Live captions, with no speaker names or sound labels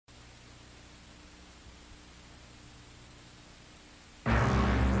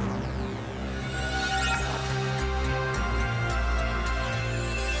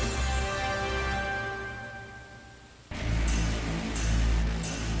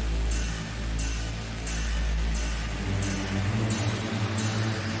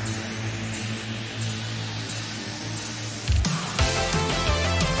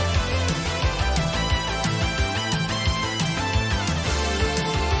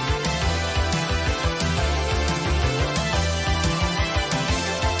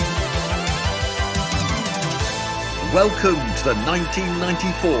welcome to the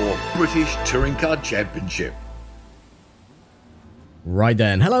 1994 British Touring Car Championship. Right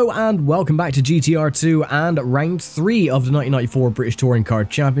then, hello and welcome back to GTR 2 and round 3 of the 1994 British Touring Car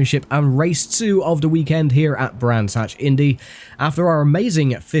Championship and race 2 of the weekend here at Brands Hatch Indy. After our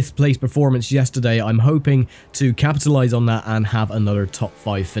amazing 5th place performance yesterday, I'm hoping to capitalise on that and have another top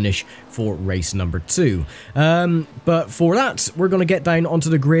 5 finish for race number 2. But for that, we're going to get down onto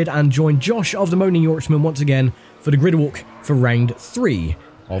the grid and join Josh of the Moaning Yorkshireman once again for the grid walk for round 3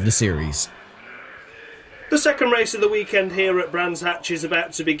 of the series. The second race of the weekend here at Brands Hatch is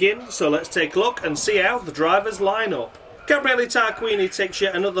about to begin, so let's take a look and see how the drivers line up. Gabriele Tarquini takes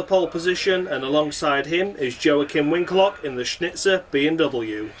yet another pole position, and alongside him is Joachim Winkelhock in the Schnitzer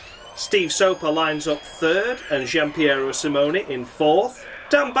BMW. Steve Soper lines up third, and Giampiero Simone in fourth.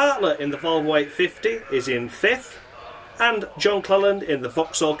 Dan Bartlett in the Volvo 850 is in fifth, and John Cleland in the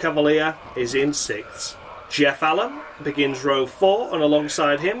Vauxhall Cavalier is in sixth. Jeff Allen begins row 4, and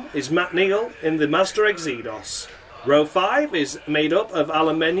alongside him is Matt Neal in the Mazda Exedos. Row 5 is made up of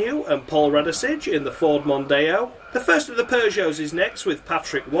Alan Menu and Paul Radisich in the Ford Mondeo. The first of the Peugeots is next with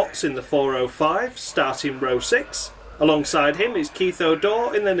Patrick Watts in the 405, starting row 6. Alongside him is Keith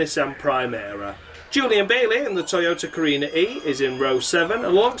O'Dore in the Nissan Primera. Julian Bailey in the Toyota Carina E is in row 7.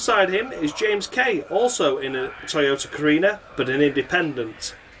 Alongside him is James Kay, also in a Toyota Carina, but an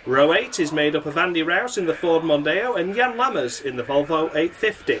independent. Row 8 is made up of Andy Rouse in the Ford Mondeo and Jan Lammers in the Volvo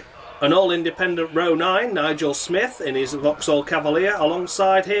 850. An all-independent row 9, Nigel Smith in his Vauxhall Cavalier.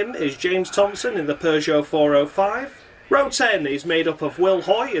 Alongside him is James Thompson in the Peugeot 405. Row 10 is made up of Will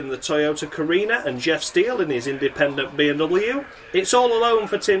Hoy in the Toyota Carina and Jeff Steele in his independent BMW. It's all alone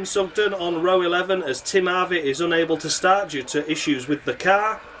for Tim Sugden on row 11 as Tim Harvey is unable to start due to issues with the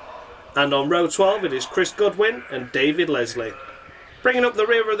car. And on row 12 it is Chris Goodwin and David Leslie. Bringing up the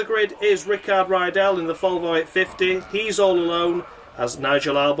rear of the grid is Rickard Rydell in the Volvo 850. He's all alone as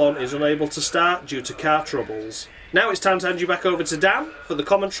Nigel Albon is unable to start due to car troubles. Now it's time to hand you back over to Dan for the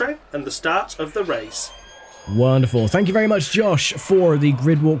commentary and the start of the race. Wonderful. Thank you very much, Josh, for the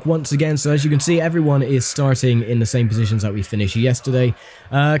grid walk once again. So as you can see, everyone is starting in the same positions that we finished yesterday.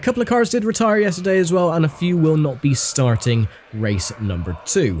 A couple of cars did retire yesterday as well, and a few will not be starting race number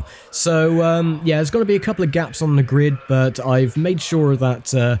 2. So, yeah, there's going to be a couple of gaps on the grid, but I've made sure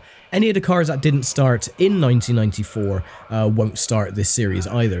that any of the cars that didn't start in 1994 won't start this series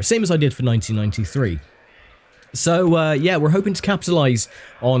either. Same as I did for 1993. So, yeah, we're hoping to capitalise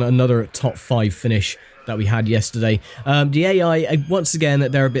on another top 5 finish that we had yesterday. The AI, once again,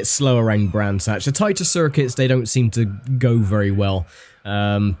 they're a bit slow around Brands Hatch. The tighter circuits, they don't seem to go very well.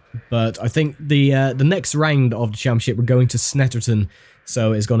 But I think the next round of the championship, we're going to Snetterton,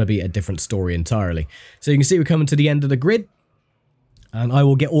 so it's going to be a different story entirely. So you can see we're coming to the end of the grid, and I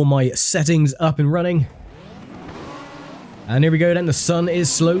will get all my settings up and running. And here we go then, the sun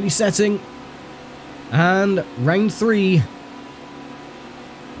is slowly setting, and round 3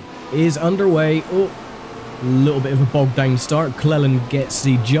 is underway. Oh, a little bit of a bogged down start. Cleland gets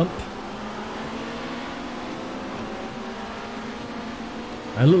the jump.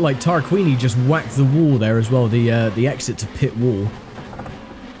 And it looked like Tarquini just whacked the wall there as well, the exit to pit wall.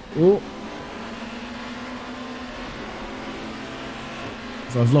 Oh.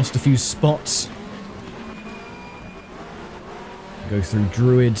 So I've lost a few spots. Go through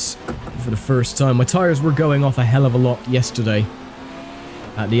Druids for the first time. My tyres were going off a hell of a lot yesterday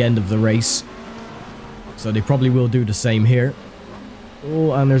at the end of the race, so they probably will do the same here.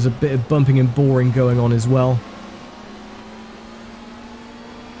 Oh, and there's a bit of bumping and boring going on as well.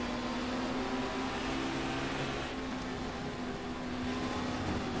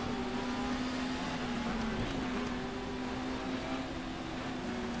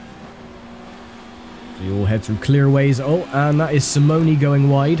 So you all head through clearways. Oh, and that is Simone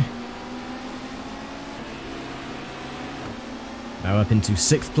going wide. Now up into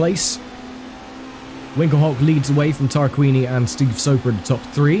 6th place. Winkelhock leads away from Tarquini and Steve Soper in the top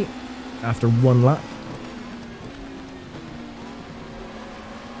 3 after 1 lap.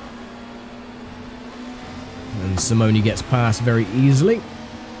 And Simone gets past very easily.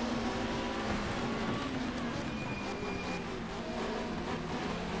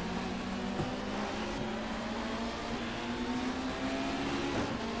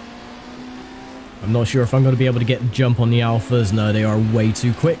 I'm not sure if I'm going to be able to get the jump on the Alphas. No, they are way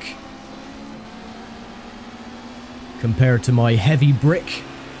too quick compared to my heavy brick.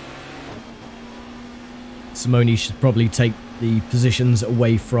 Simone should probably take the positions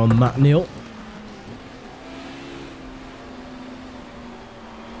away from Matt Neal.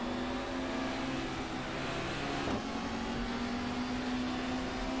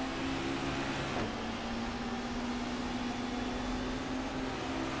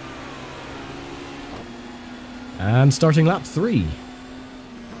 And starting lap 3.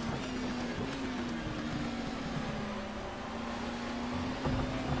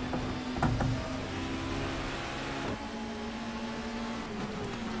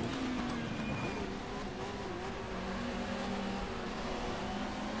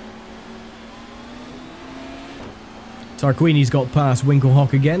 Tarquini's got past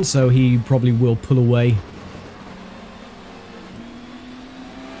Winkelhock again, so he probably will pull away.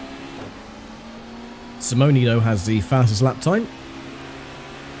 Simone, though, has the fastest lap time.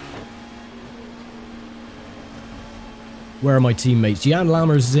 Where are my teammates? Jan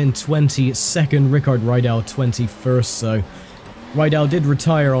Lammers is in 22nd, Rickard Rydell 21st, so Rydell did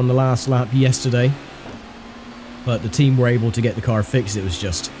retire on the last lap yesterday, but the team were able to get the car fixed. It was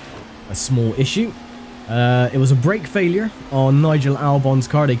just a small issue. It was a brake failure on Nigel Albon's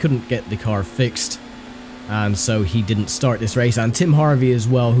car. They couldn't get the car fixed, and so he didn't start this race. And Tim Harvey as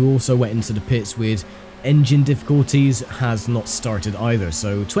well, who also went into the pits with engine difficulties, has not started either.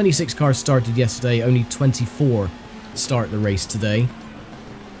 So 26 cars started yesterday, only 24 start the race today.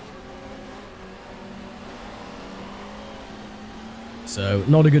 So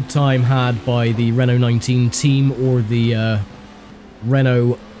not a good time had by the Renault 19 team or the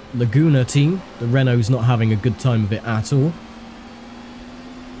Renault Laguna team. The Renault's not having a good time of it at all.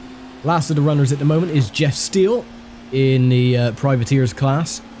 Last of the runners at the moment is Jeff Steele in the Privateers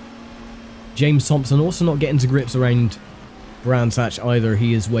class. James Thompson also not getting to grips around Brands Hatch either.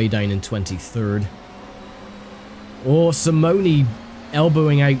 He is way down in 23rd. Or Simone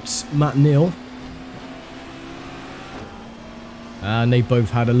elbowing out Matt Neal. And they both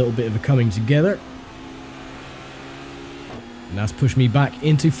had a little bit of a coming together. And that's pushed me back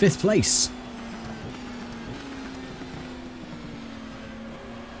into 5th place.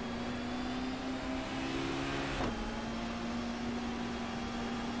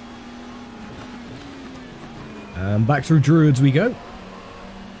 And back through Druids we go.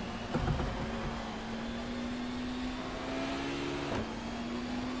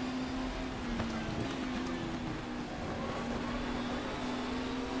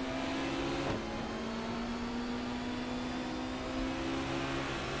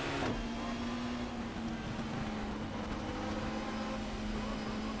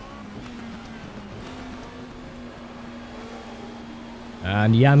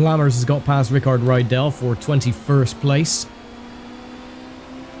 And Jan Lammers has got past Rickard Rydell for 21st place.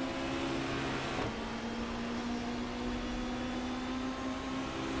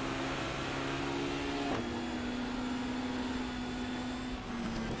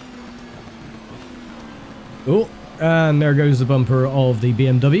 Oh, and there goes the bumper of the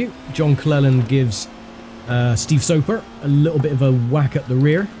BMW. John Cleland gives Steve Soper a little bit of a whack at the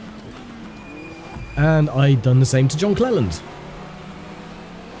rear. And I done the same to John Cleland.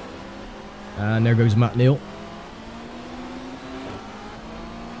 And there goes Matt Neal.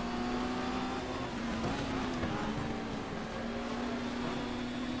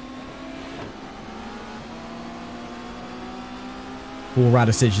 Paul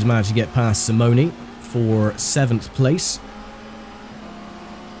Radicic has managed to get past Simone for 7th place.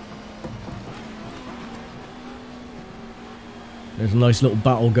 There's a nice little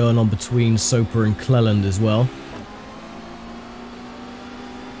battle going on between Soper and Cleland as well.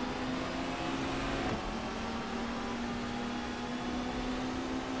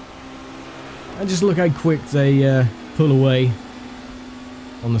 And just look how quick they pull away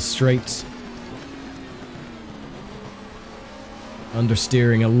on the straights.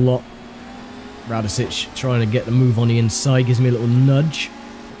 Understeering a lot. Radicic trying to get the move on the inside, gives me a little nudge.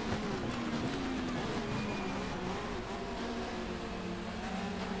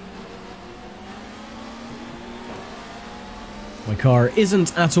 My car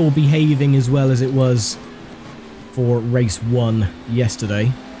isn't at all behaving as well as it was for race 1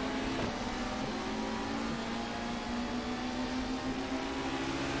 yesterday.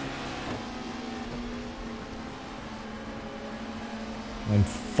 I'm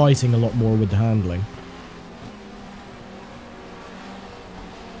fighting a lot more with the handling.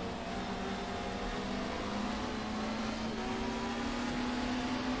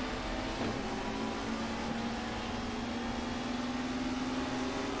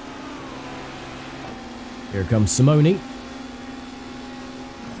 Here comes Simone.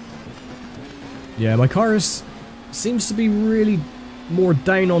 Yeah, my car seems to be really more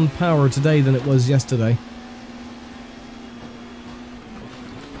down on power today than it was yesterday.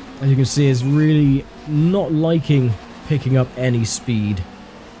 As you can see, it's really not liking picking up any speed.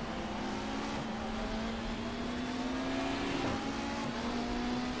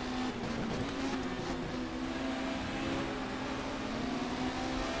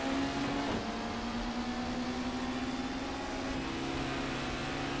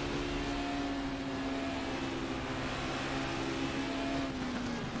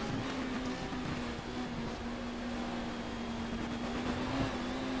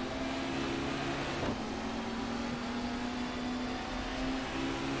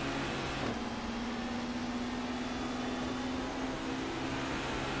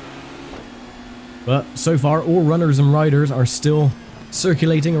 But so far, all runners and riders are still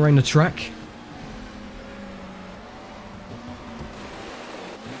circulating around the track.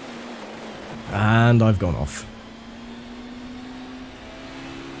 And I've gone off.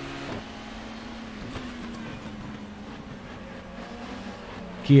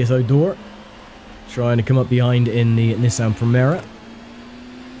 Kia Theodore trying to come up behind in the Nissan Primera.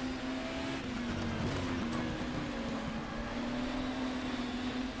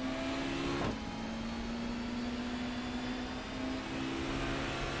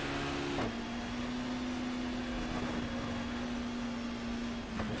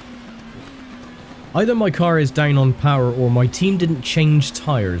 Either my car is down on power or my team didn't change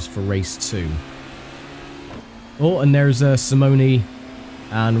tyres for race 2. Oh, and there's Simone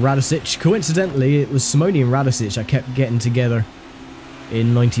and Radicic. Coincidentally, it was Simone and Radicic that kept getting together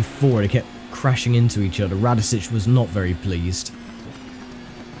in 94. They kept crashing into each other. Radicic was not very pleased.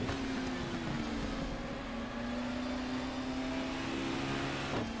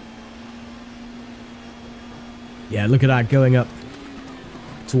 Yeah, look at that going up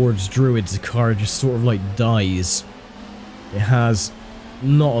towards Druids. The car just sort of like dies. It has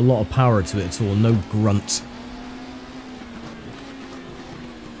not a lot of power to it at all, no grunt.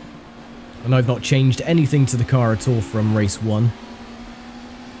 And I've not changed anything to the car at all from race 1.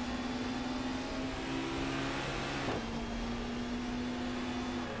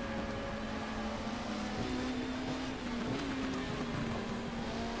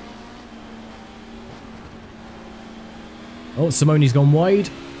 Oh, Simone's gone wide.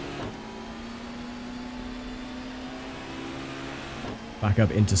 Back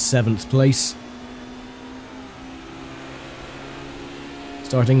up into 7th place.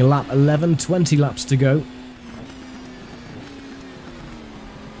 Starting lap 11, 20 laps to go.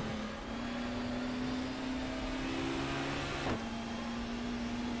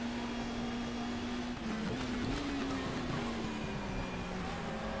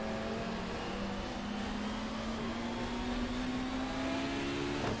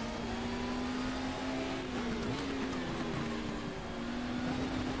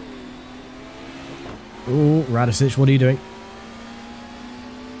 Oh, Radicic, what are you doing?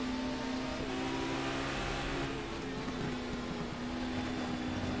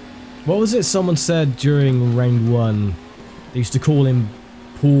 What was it someone said during round 1? They used to call him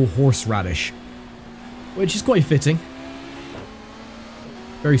Paul Horseradish, which is quite fitting.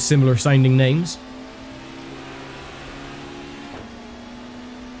 Very similar sounding names.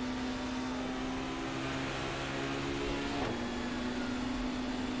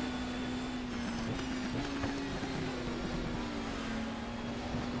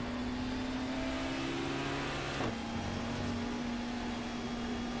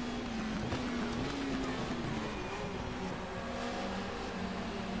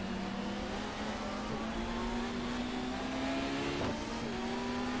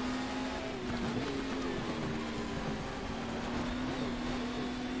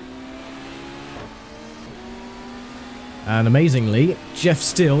 And amazingly, Jeff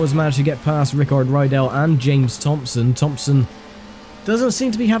Steele has managed to get past Rickard Rydell and James Thompson. Thompson doesn't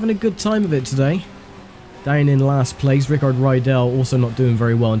seem to be having a good time of it today. Down in last place, Rickard Rydell also not doing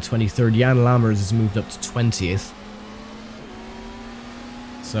very well in 23rd. Jan Lammers has moved up to 20th.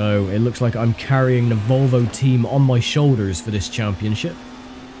 So it looks like I'm carrying the Volvo team on my shoulders for this championship.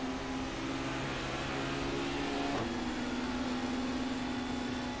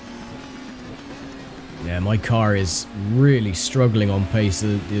 Yeah, my car is really struggling on pace.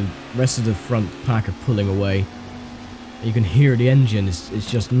 The rest of the front pack are pulling away. You can hear the engine is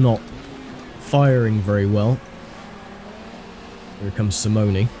just not firing very well. Here comes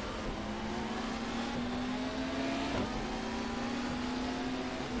Simone.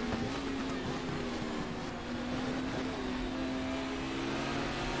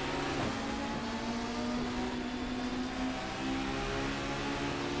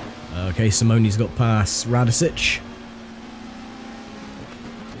 Okay, Simone's got past Radicic.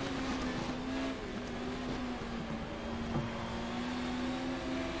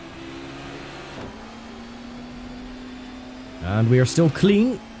 And we are still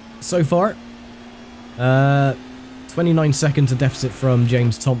clean so far. 29 seconds of deficit from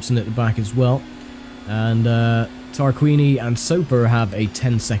James Thompson at the back as well. And Tarquini and Soper have a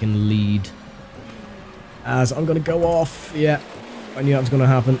 10-second lead. As I'm going to go off. Yeah, I knew that was going to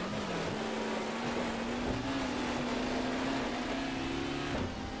happen.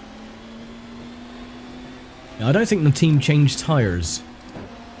 I don't think the team changed tyres.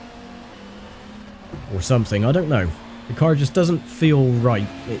 Or something, I don't know. The car just doesn't feel right.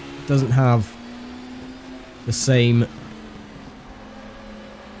 It doesn't have the same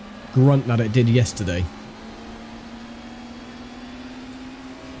grunt that it did yesterday.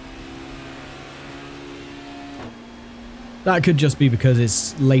 That could just be because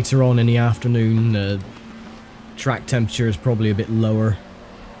it's later on in the afternoon, track temperature is probably a bit lower.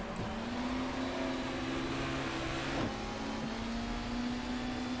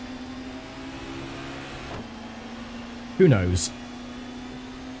 Who knows?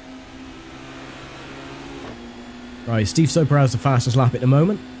 Right, Steve Soper has the fastest lap at the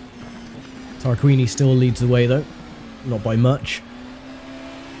moment. Tarquini still leads the way though, not by much.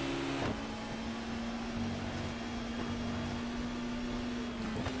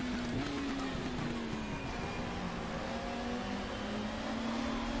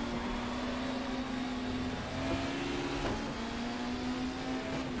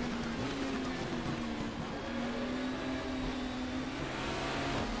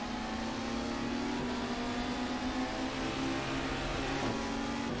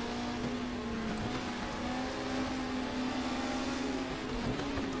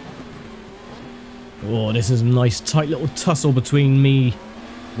 Oh, this is a nice tight little tussle between me,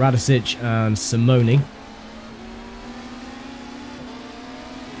 Radicic and Simone.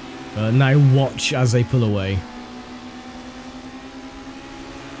 Now watch as they pull away.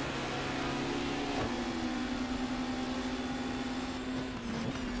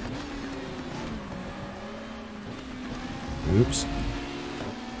 Oops.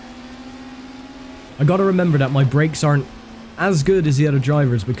 I gotta remember that my brakes aren't as good as the other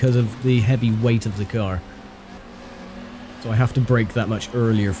drivers because of the heavy weight of the car. So I have to brake that much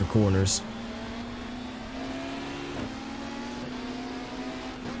earlier for corners.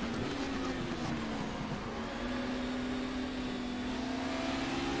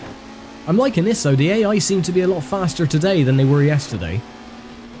 I'm liking this though, the AI seem to be a lot faster today than they were yesterday.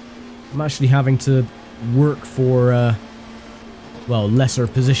 I'm actually having to work for, well, lesser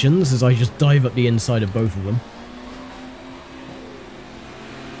positions as I just dive up the inside of both of them.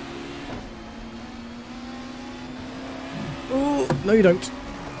 No, you don't.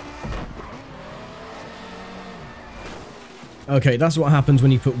 Okay, that's what happens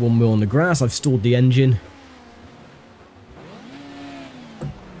when you put one wheel on the grass. I've stalled the engine.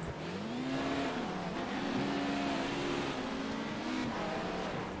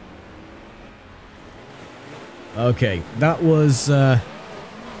 Okay, that was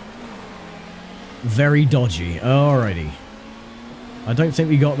very dodgy. Alrighty. I don't think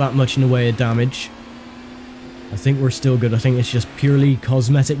we got that much in the way of damage. I think we're still good. I think it's just purely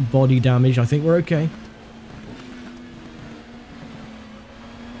cosmetic body damage. I think we're okay.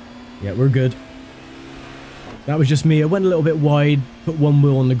 Yeah, we're good. That was just me. I went a little bit wide, put one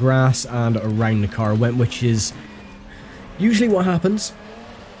wheel on the grass, and around the car went, which is usually what happens.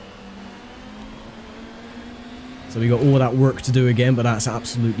 So we got all that work to do again, but that's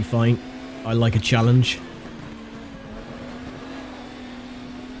absolutely fine. I like a challenge.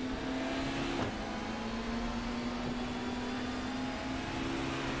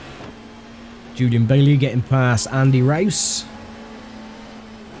 Julian Bailey getting past Andy Rouse.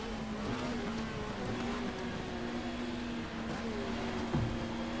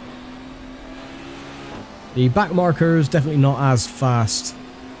 The back marker is definitely not as fast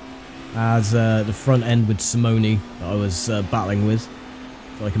as the front end with Simone that I was battling with.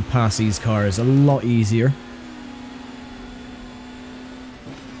 So I can pass these cars a lot easier.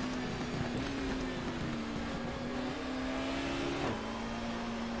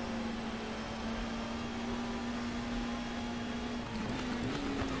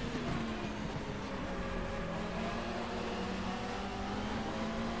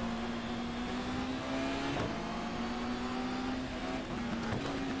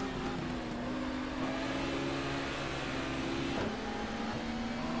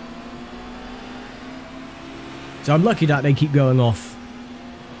 So I'm lucky that they keep going off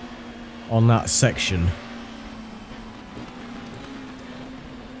on that section.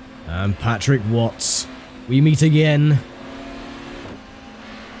 And Patrick Watts, we meet again.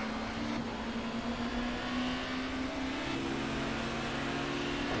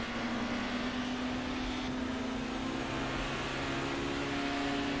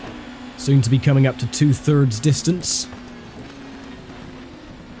 Soon to be coming up to 2/3 distance.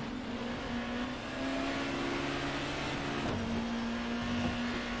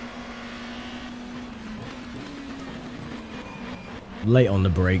 Late on the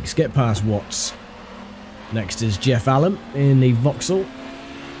brakes, get past Watts. Next is Jeff Allen in the Vauxhall.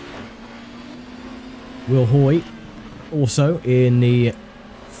 Will Hoy also in the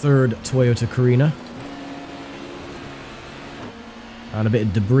third Toyota Carina. And a bit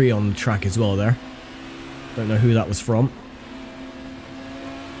of debris on the track as well there. Don't know who that was from.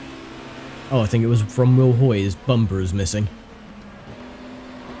 Oh, I think it was from Will Hoy. His bumper is missing.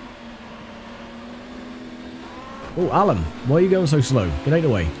 Oh, Alan, why are you going so slow? Get out of the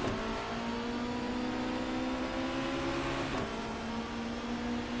way.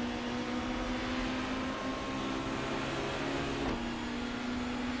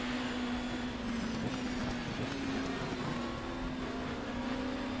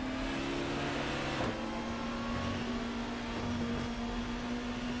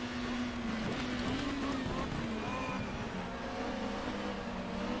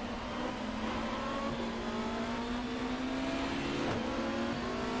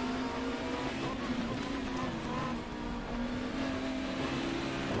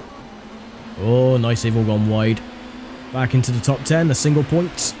 Oh, nice, they've all gone wide. Back into the top 10, a single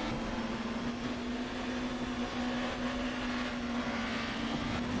point.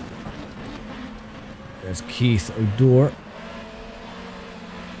 There's Keith O'Dore.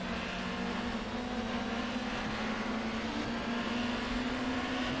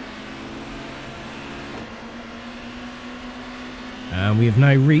 And we have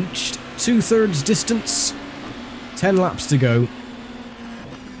now reached 2/3 distance. 10 laps to go.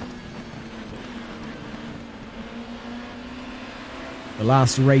 The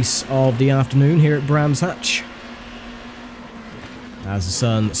last race of the afternoon here at Brands Hatch. As the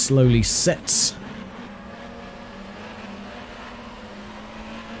sun slowly sets.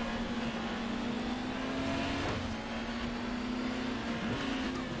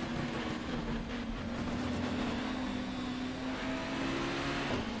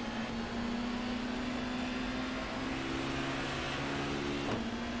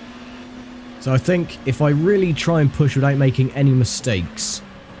 So I think if I really try and push without making any mistakes,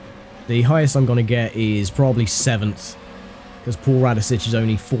 the highest I'm going to get is probably 7th, because Paul Radicic is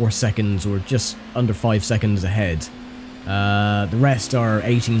only 4 seconds or just under 5 seconds ahead. The rest are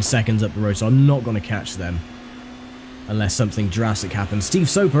 18 seconds up the road, so I'm not going to catch them unless something drastic happens. Steve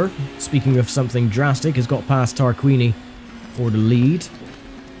Soper, speaking of something drastic, has got past Tarquini for the lead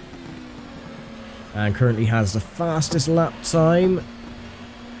and currently has the fastest lap time.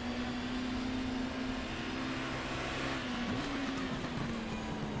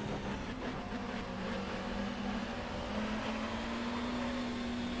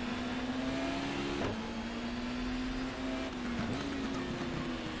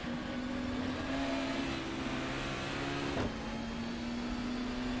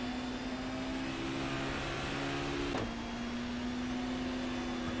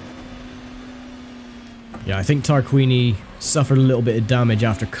 Yeah, I think Tarquini suffered a little bit of damage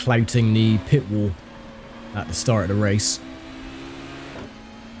after clouting the pit wall at the start of the race.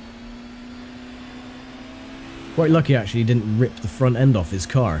 Quite lucky actually he didn't rip the front end off his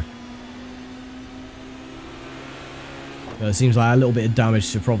car. It seems like a little bit of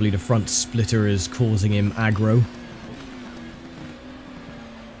damage to probably the front splitter is causing him aggro.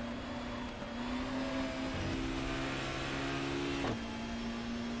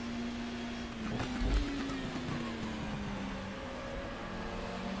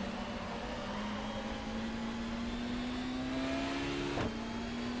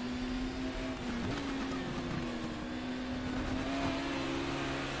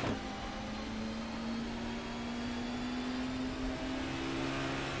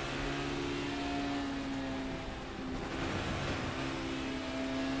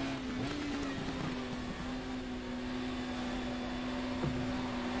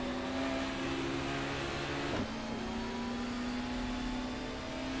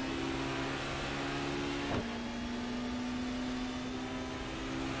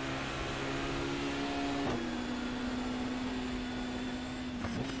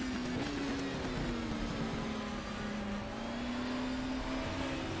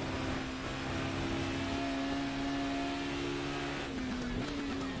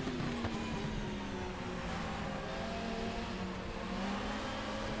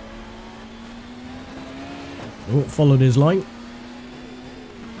 Oh, followed his line.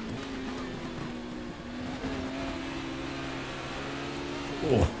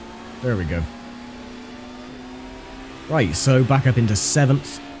 Oh, there we go. Right, so back up into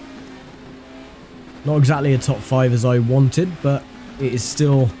 7th. Not exactly a top 5 as I wanted, but it is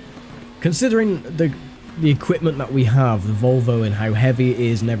still, considering the equipment that we have, the Volvo and how heavy it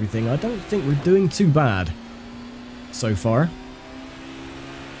is and everything, I don't think we're doing too bad so far.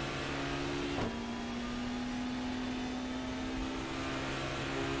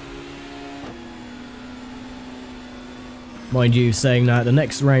 Mind you, saying that the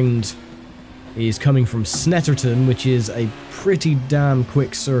next round is coming from Snetterton, which is a pretty damn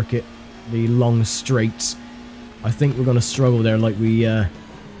quick circuit, the long straights. I think we're going to struggle there like we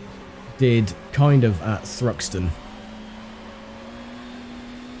did kind of at Thruxton.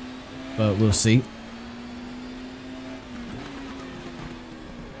 But we'll see.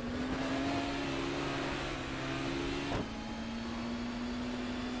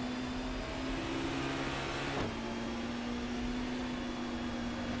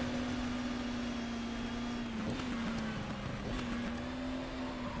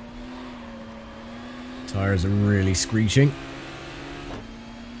 Tires are really screeching.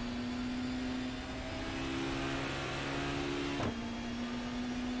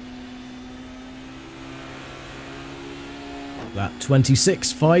 That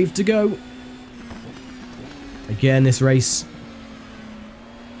 26.5 to go. Again, this race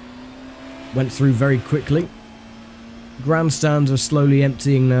went through very quickly. Grandstands are slowly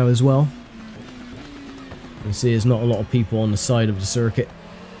emptying now as well. You can see there's not a lot of people on the side of the circuit.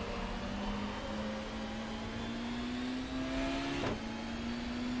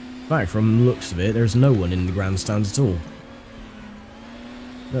 In fact, from the looks of it, there's no one in the grandstands at all.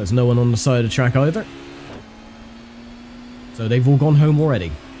 There's no one on the side of the track either. So they've all gone home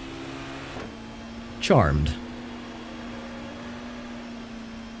already. Charmed.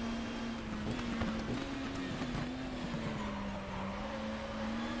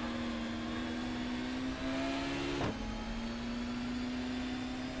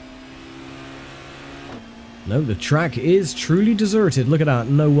 No, the track is truly deserted. Look at that.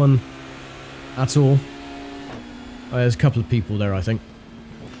 No one at all. Oh, there's a couple of people there, I think.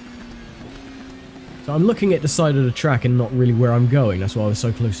 So I'm looking at the side of the track and not really where I'm going. That's why I was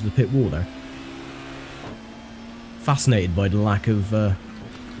so close to the pit wall there. Fascinated by the lack of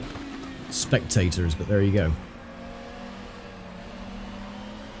spectators, but there you go.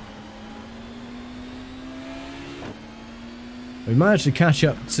 We managed to catch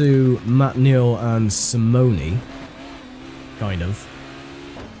up to Matt Neal and Simone. Kind of.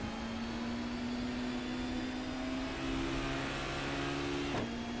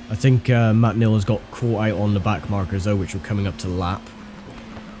 I think Matt Neal has got caught out on the back markers though, which were coming up to lap.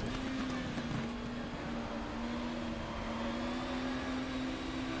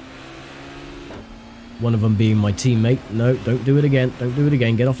 One of them being my teammate. No, don't do it again. Don't do it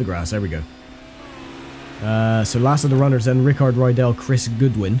again. Get off the grass. There we go. So last of the runners then, Rickard Rydell, Chris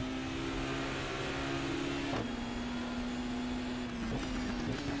Goodwin.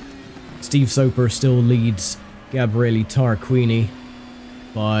 Steve Soper still leads Gabriele Tarquini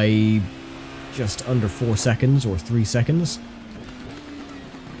by just under 4 seconds, or 3 seconds.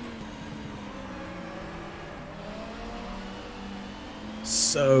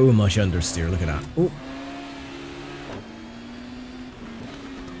 So much understeer, look at that. Ooh.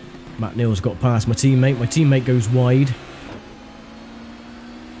 Matt Neal's got past my teammate. My teammate goes wide.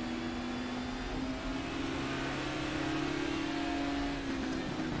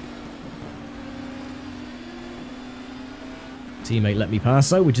 Teammate let me pass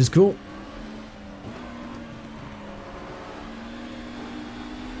though, which is cool.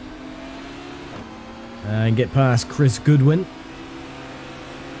 And get past Chris Goodwin.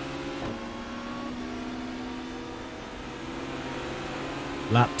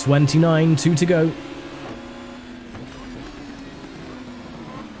 Lap 29, 2 to go.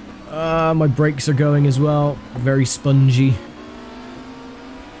 My brakes are going as well. Very spongy.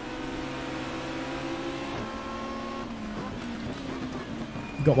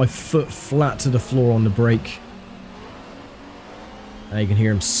 Got my foot flat to the floor on the brake. Now you can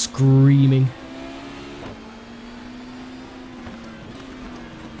hear him screaming.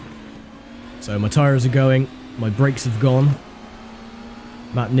 So my tyres are going. My brakes have gone.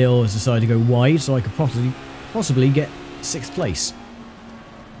 Matt Neal has decided to go wide, so I could possibly get 6th place.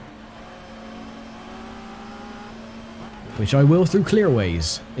 Which I will through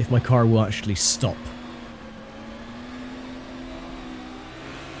clearways, if my car will actually stop.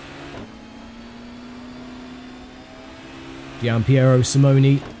 Gianpiero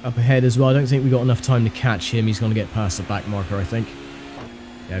Simone up ahead as well. I don't think we got enough time to catch him. He's going to get past the back marker, I think.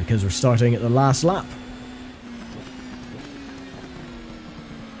 Yeah, because we're starting at the last lap.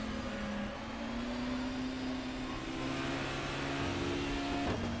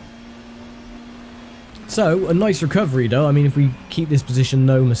 So, a nice recovery though. I mean, if we keep this position,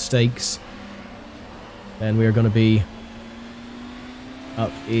 no mistakes, then we are going to be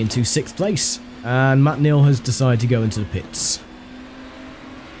up into 6th place. And Matt Neal has decided to go into the pits.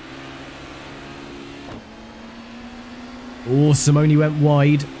 Oh, Simone went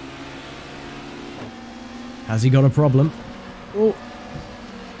wide. Has he got a problem? Oh.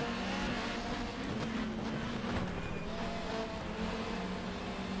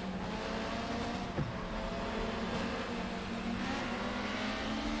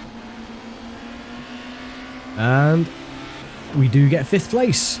 And we do get 5th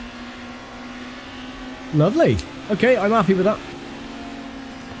place. Lovely. Okay, I'm happy with that.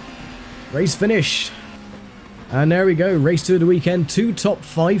 Race finished. And there we go. Race 2 of the weekend. 2 top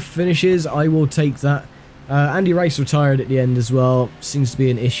 5 finishes. I will take that. Andy Rice retired at the end as well. Seems to be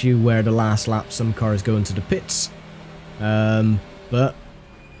an issue where the last lap some cars go into the pits. But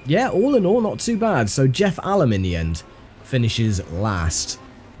yeah, all in all, not too bad. So Jeff Allam in the end finishes last,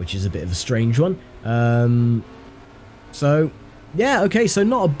 which is a bit of a strange one. So yeah, okay, so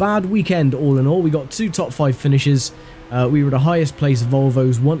not a bad weekend all in all. We got 2 top 5 finishes. We were the highest placed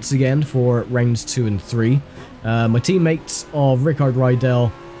Volvos once again for rounds 2 and 3. My teammates of Rickard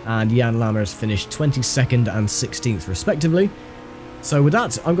Rydell and Jan Lammers finished 22nd and 16th respectively. So with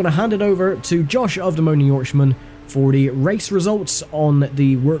that, I'm going to hand it over to Josh of the Moaning Yorkshireman for the race results on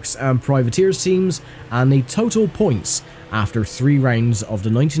the Works and Privateers teams and the total points after 3 rounds of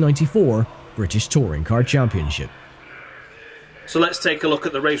the 1994 British Touring Car Championship. So let's take a look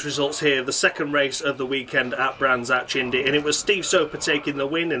at the race results here. The second race of the weekend at Brands Hatch Indy, and it was Steve Soper taking the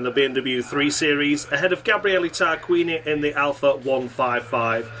win in the BMW 3 Series, ahead of Gabriele Tarquini in the Alfa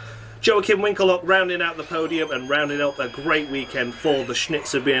 155. Joachim Winkelhock rounding out the podium and rounding up a great weekend for the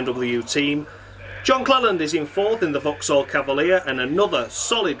Schnitzer BMW team. John Cleland is in 4th in the Vauxhall Cavalier, and another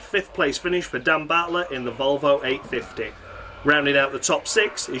solid 5th place finish for Dan Bartlett in the Volvo 850. Rounding out the top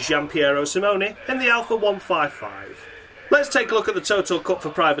 6 is Giampiero Simoni in the Alfa 155. Let's take a look at the Total Cup for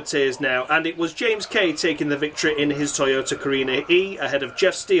Privateers now, and it was James Kay taking the victory in his Toyota Carina E ahead of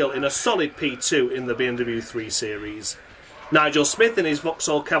Jeff Steele in a solid P2 in the BMW 3 Series. Nigel Smith in his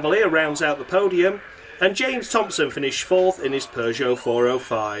Vauxhall Cavalier rounds out the podium, and James Thompson finished 4th in his Peugeot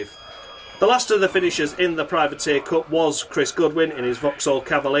 405. The last of the finishers in the Privateer Cup was Chris Goodwin in his Vauxhall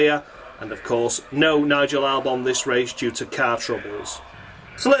Cavalier, and of course no Nigel Albon this race due to car troubles.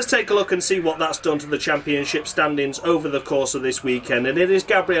 So let's take a look and see what that's done to the championship standings over the course of this weekend. And it is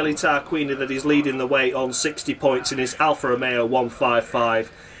Gabriele Tarquini that is leading the way on 60 points in his Alfa Romeo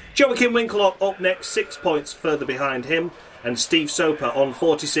 155. Joachim Winkelhock up next, 6 points further behind him. And Steve Soper on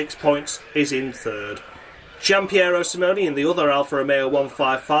 46 points is in 3rd. Giampiero Simoni in the other Alfa Romeo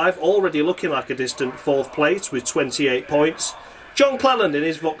 155 already looking like a distant 4th place with 28 points. John Cleland in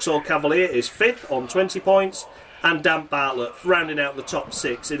his Vauxhall Cavalier is 5th on 20 points. And Dan Bartlett rounding out the top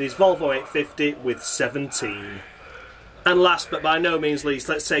 6 in his Volvo 850 with 17. And last but by no means least,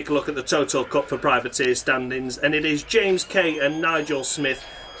 let's take a look at the Total Cup for Privateer standings, and it is James Kay and Nigel Smith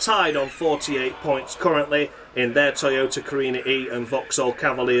tied on 48 points currently in their Toyota Carina E and Vauxhall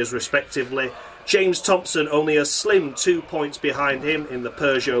Cavaliers respectively. James Thompson only a slim 2 points behind him in the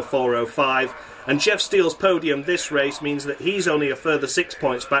Peugeot 405, and Jeff Steele's podium this race means that he's only a further 6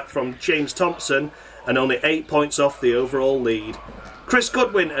 points back from James Thompson and only 8 points off the overall lead. Chris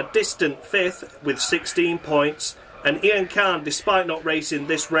Goodwin a distant 5th with 16 points, and Ian Khan, despite not racing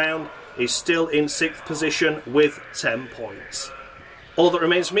this round, is still in 6th position with 10 points. All that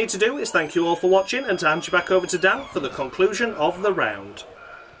remains for me to do is thank you all for watching and to hand you back over to Dan for the conclusion of the round.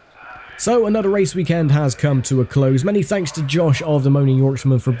 So another race weekend has come to a close. Many thanks to Josh of the Moaning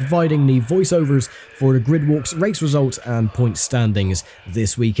Yorkshireman for providing the voiceovers for the Gridwalks race results and point standings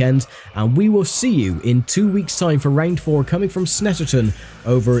this weekend. And we will see you in 2 weeks' time for round 4 coming from Snetterton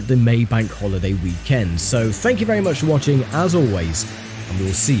over the May Bank Holiday weekend. So thank you very much for watching as always, and we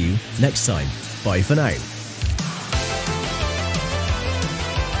will see you next time. Bye for now.